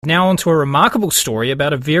Now on to a remarkable story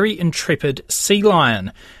about a very intrepid sea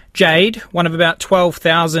lion. Jade, one of about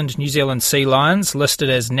 12,000 New Zealand sea lions listed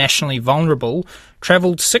as nationally vulnerable,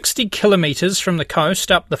 travelled 60 kilometres from the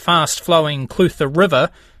coast up the fast-flowing Clutha River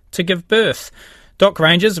to give birth. Dock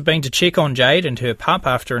rangers have been to check on Jade and her pup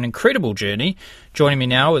after an incredible journey. Joining me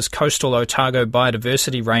now is coastal Otago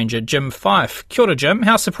biodiversity ranger Jim Fyfe. Kia ora, Jim.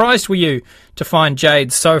 How surprised were you to find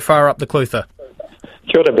Jade so far up the Clutha?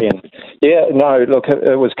 Kia ora, Ben. Yeah, no, look,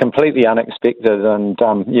 it was completely unexpected and,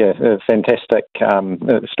 a fantastic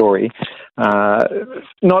story.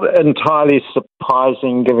 Not entirely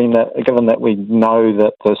surprising given that we know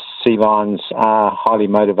that the sea lions are highly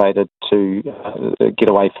motivated to get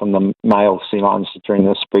away from the male sea lions during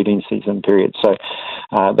this breeding season period. So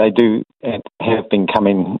they do have been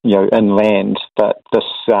coming, inland, but this,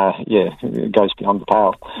 goes beyond the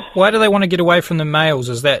pale. Why do they want to get away from the males?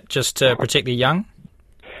 Is that just to protect the young?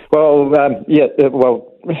 Well, that's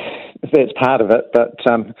part of it, but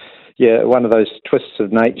one of those twists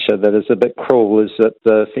of nature that is a bit cruel is that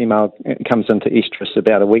the female comes into estrus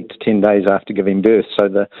about a week to 10 days after giving birth, so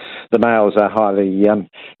the males are highly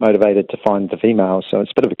motivated to find the females, so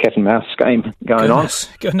it's a bit of a cat and mouse game going on.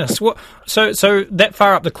 Goodness. What, so that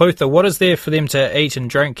far up the Clutha, what is there for them to eat and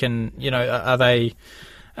drink, and, are they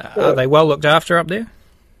well looked after up there?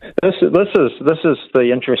 This is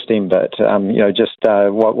the interesting bit.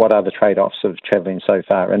 What are the trade-offs of travelling so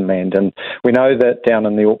far inland? And we know that down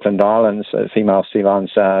in the Auckland Islands, female sea lions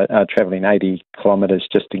are travelling 80 kilometres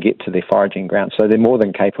just to get to their foraging ground. So they're more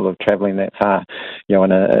than capable of travelling that far,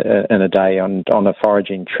 in a day on a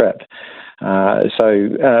foraging trip.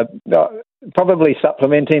 Probably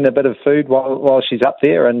supplementing a bit of food while she's up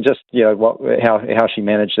there, and just how she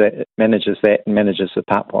manages that and manages the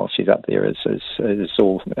pup while she's up there is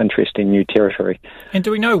all interesting new territory. And do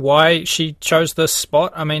we know why she chose this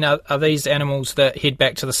spot? I mean, are these animals that head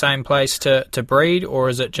back to the same place to breed, or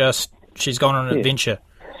is it just she's gone on an adventure?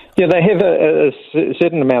 Yeah, they have a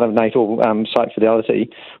certain amount of natal site fidelity,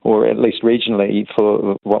 or at least regionally,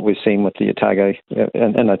 for what we've seen with the Otago,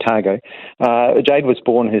 in Otago. Jade was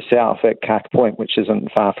born herself at Cark Point, which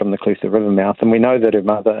isn't far from the Clutha River mouth, and we know that her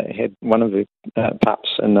mother had one of the pups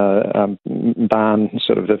in a barn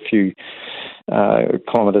sort of a few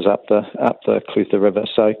kilometres up the Clutha River.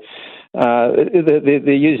 So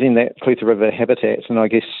they're using that Clutha River habitat, and I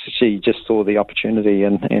guess she just saw the opportunity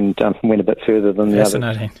and went a bit further than the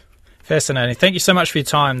others. Fascinating. Thank you so much for your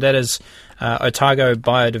time. That is Otago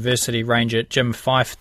biodiversity ranger Jim Fyfe.